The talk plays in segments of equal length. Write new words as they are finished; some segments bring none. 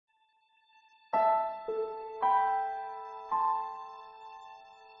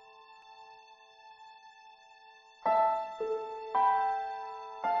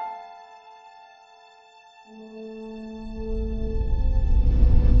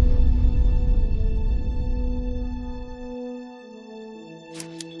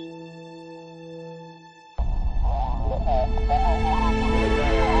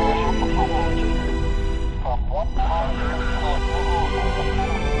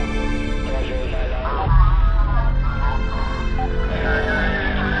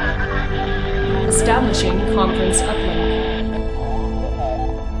conference uplink.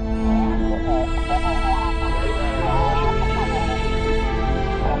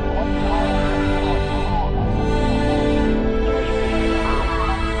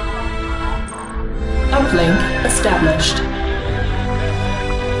 Uplink established.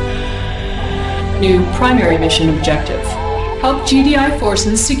 New primary mission objective. Help GDI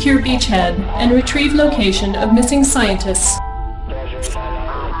forces secure Beachhead and retrieve location of missing scientists.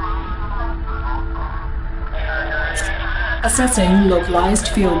 Assessing localized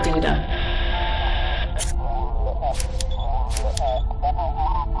field data.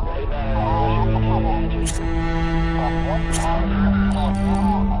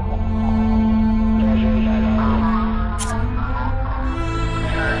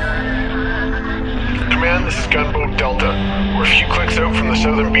 Command, this is Gunboat Delta. We're a few clicks out from the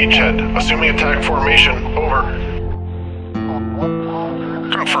southern beachhead. Assuming attack formation, over.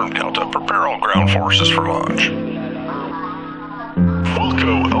 Confirmed, Delta. Prepare all ground forces for launch.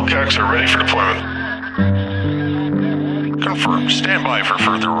 Wilco, LCACs are ready for deployment. Confirmed. Stand by for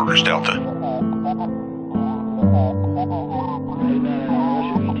further orders, Delta.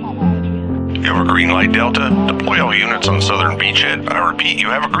 You have a green light, Delta. Deploy all units on southern beachhead. I repeat, you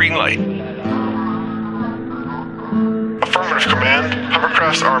have a green light. Affirmative, Command.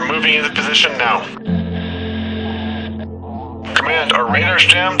 Hovercrafts are moving into position now. Command, our radar's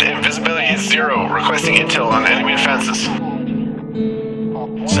jammed and visibility is 0. Requesting intel on enemy defenses.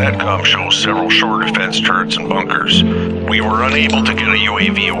 SATCOM shows several shore defense turrets and bunkers. We were unable to get a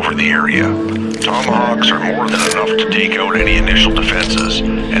UAV over the area. Tomahawks are more than enough to take out any initial defenses,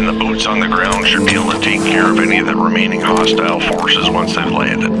 and the boots on the ground should be able to take care of any of the remaining hostile forces once they've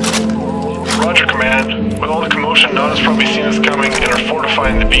landed. Roger, Command. With all the commotion, Nod has probably seen us coming and are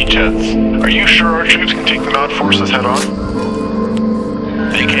fortifying the beachheads. Are you sure our troops can take the Nod forces head on?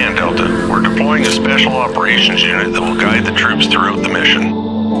 They can, Delta. We're deploying a special operations unit that will guide the troops throughout the mission.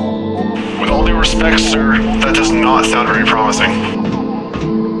 With all due respect, sir, that does not sound very promising.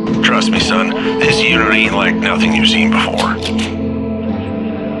 Trust me, son, this unit ain't like nothing you've seen before.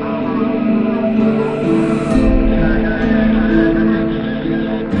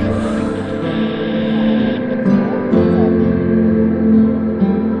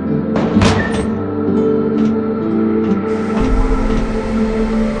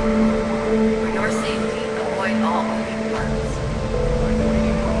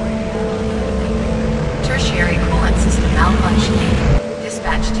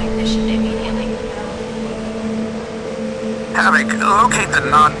 Locate the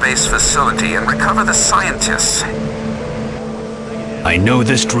Nod base facility and recover the scientists. I know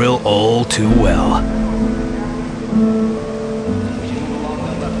this drill all too well.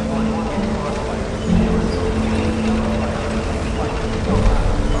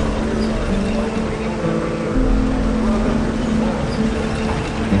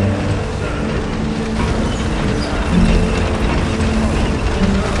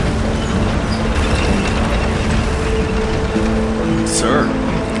 Sir,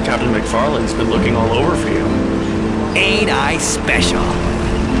 Captain McFarlane's been looking all over for you. Ain't I special?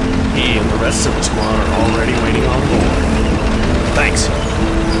 He and the rest of the squad are already waiting on board. Thanks.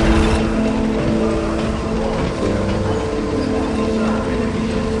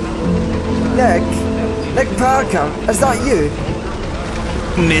 Nick Parker, is that you?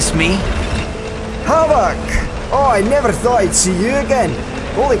 Miss me? Havoc! Oh, I never thought I'd see you again.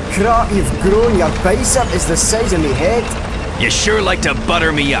 Holy crap, you've grown, your bicep is the size of me head. You sure like to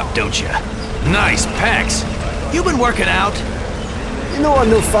butter me up, don't you? Nice pecs. You been working out? You know I'm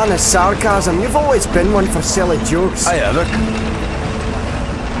no fan of sarcasm, you've always been one for silly jokes. Hi, Havoc.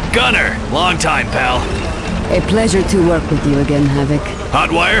 Gunner, long time, pal. A pleasure to work with you again, Havoc.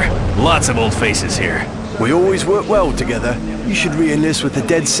 Hotwire? Lots of old faces here. We always work well together. You should re-enlist with the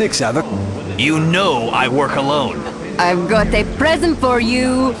Dead Six, Havoc. You know I work alone. I've got a present for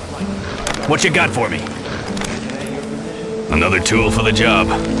you. What you got for me? Another tool for the job.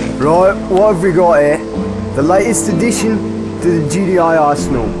 Right, what have we got here? The latest addition to the GDI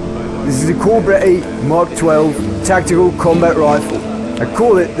arsenal. This is the Cobra 8 Mark 12 Tactical Combat Rifle. I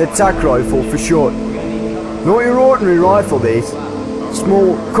call it the TAC rifle for short. Not your ordinary rifle this.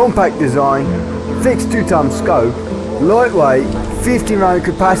 Small, compact design, fixed 2-time scope, lightweight, 50 round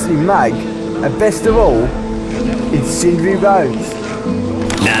capacity mag, and best of all, incendiary rounds.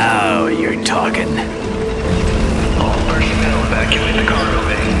 Now you're talking. All personnel evacuate the cargo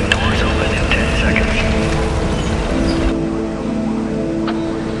bay. Doors open in 10 seconds.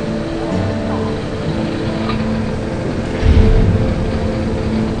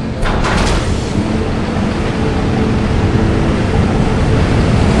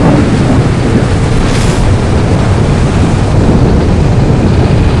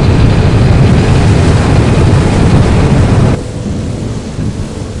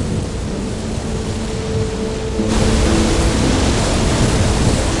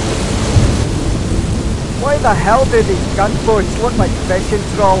 What the hell do these gunboats look like fishing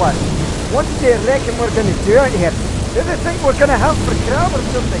trawlers? What do you reckon we're going to do out here? Do they think we're going to hunt for crab or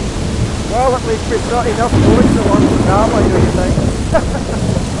something? Well, at least we've got enough boats along the tramway, don't you think?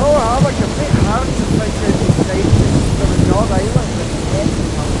 Oh, I'm a complete hard to find out these stations for the North Island and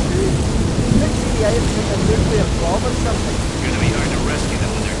come through. Think GDI is in a nuclear bomb or something? It's gonna be hard to rescue them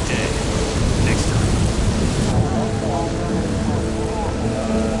when they're dead. Next time.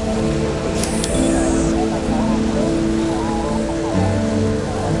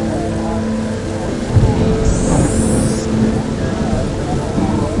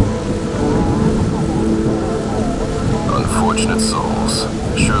 Unfortunate souls.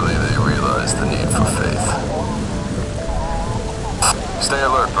 Surely they realize the need for faith. Stay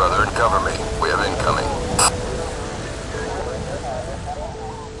alert, brother, and cover me. We have incoming.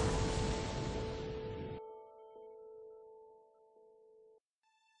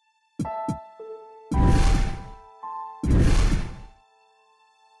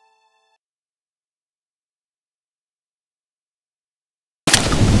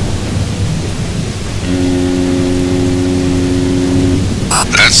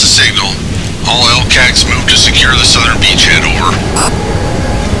 That's the signal. All LCACs move to secure the southern beachhead, over.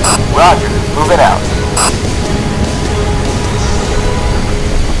 Roger. Move it out.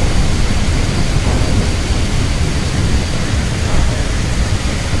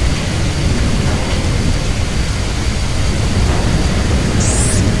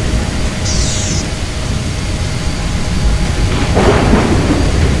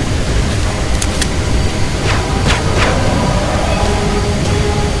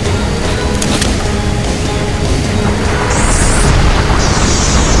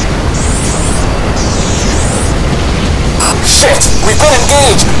 We've been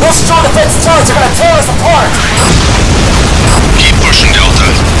engaged! Those strong defense turrets are gonna tear us apart! Keep pushing, Delta.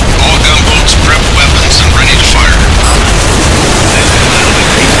 All gunboats prep weapons and ready to fire.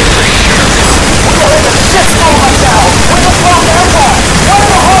 We're in the shitstorm right now! We're the wrong empire! What in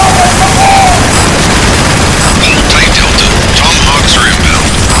the hell is the war? Hold tight, Delta. Tomahawks are inbound.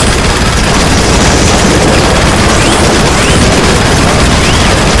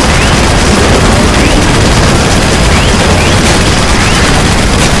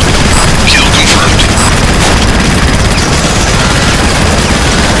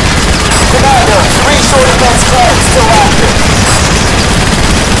 Defense turrets still active.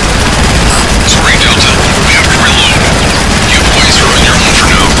 Sorry, Delta. We have to reload. You boys are on your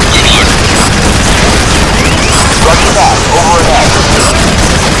own for now. Good luck. Roger that. Over and out.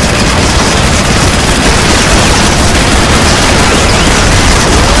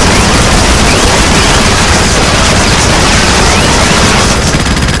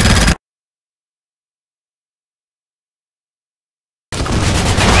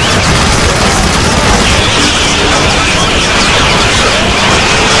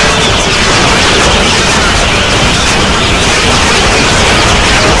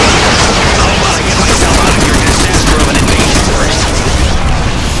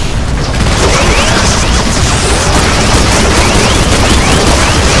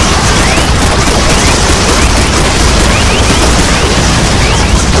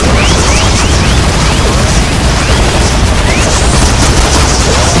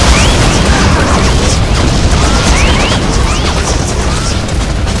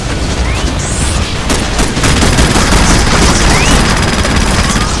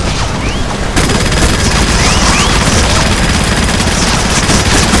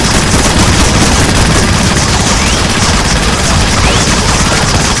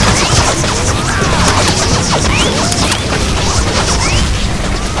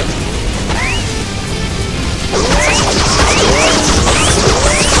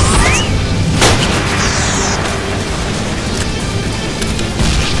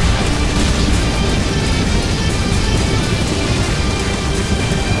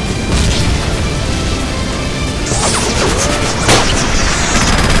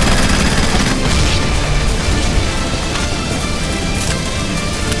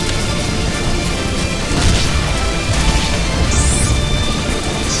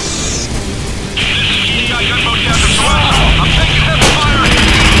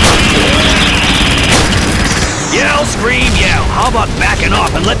 Scream, yell. How about backing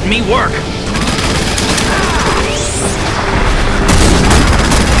off and letting me work?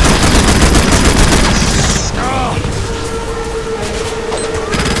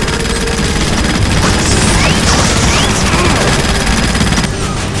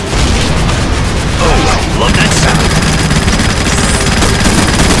 Oh, love that sound.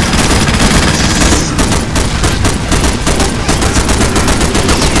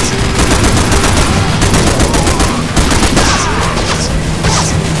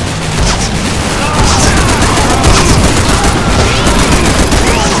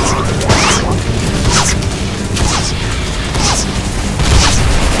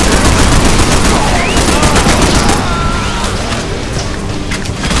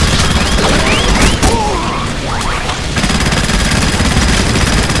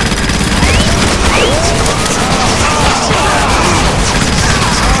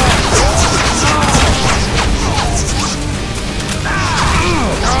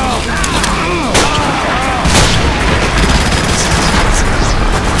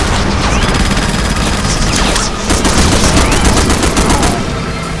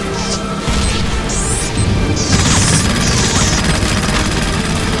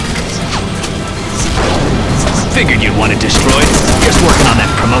 Figured you'd want it destroyed. Just working on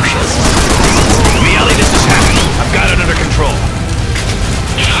that promotion. Miele, this is happening. I've got it under control.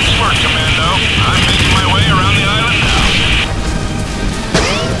 Nice work, Commando. I'm making my way around the island now.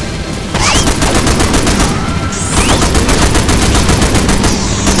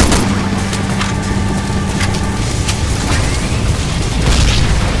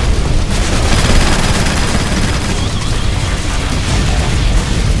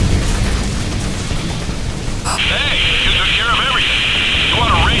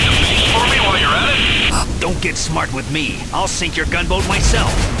 Get smart with me. I'll sink your gunboat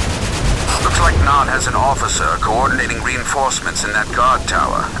myself. Looks like Nod has an officer coordinating reinforcements in that guard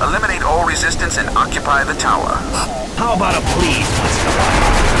tower. Eliminate all resistance and occupy the tower. How about a please once in a while?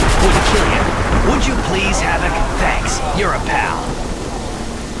 Wouldn't kill you. Would you please, Havoc? Thanks. You're a pal.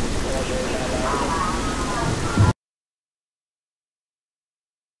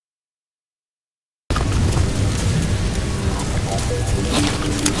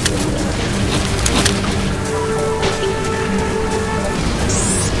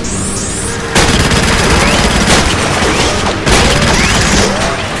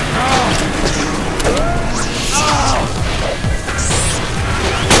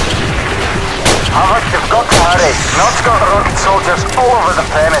 Nod's got rocket soldiers all over the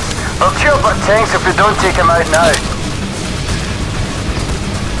premise. They'll chew up our tanks if we don't take him out now.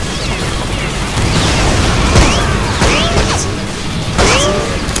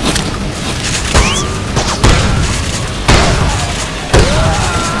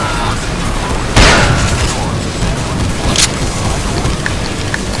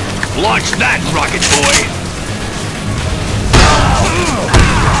 Launch that, rocket boy!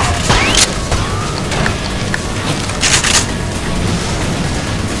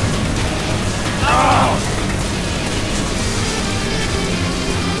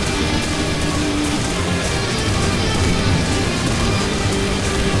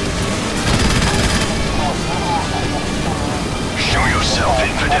 Show yourself,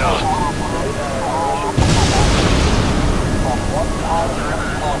 infidel.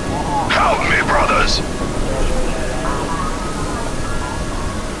 Help me, brothers.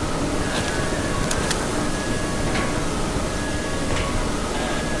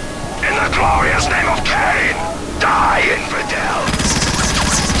 In the glorious name of Cain, die, infidel.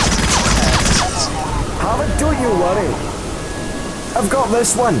 Howard, don't you worry. I've got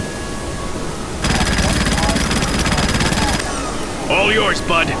this one. All yours,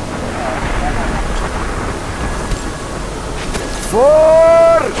 bud.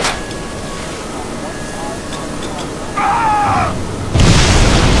 Four!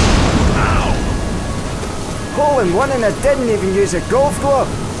 Hole in one and I didn't even use a golf glove.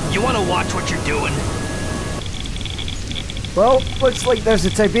 You want to watch what you're doing? Well, looks like there's a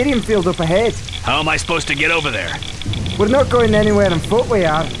Tiberium field up ahead. How am I supposed to get over there? We're not going anywhere on foot, we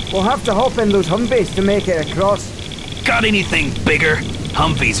are. We'll have to hop in those Humvees to make it across. Got anything bigger?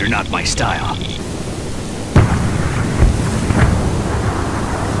 Humvees are not my style.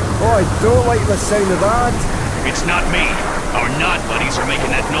 Oh, I don't like the sound of that. It's not me. Our Nod buddies are making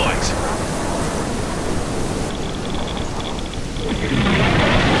that noise.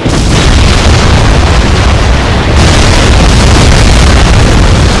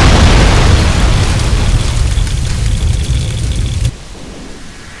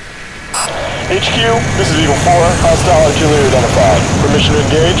 HQ, this is Eagle 4. Hostile artillery identified. Permission to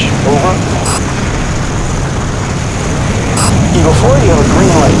engage. Over. Eagle 4, you have a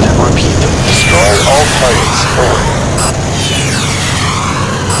green light. Repeat. Destroy all targets. Over.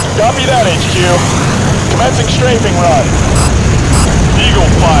 Copy that, HQ. Commencing strafing run. Eagle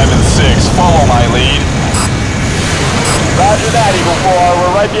 5 and 6, follow my lead. Roger that, Eagle 4.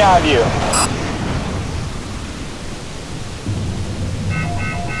 We're right behind you.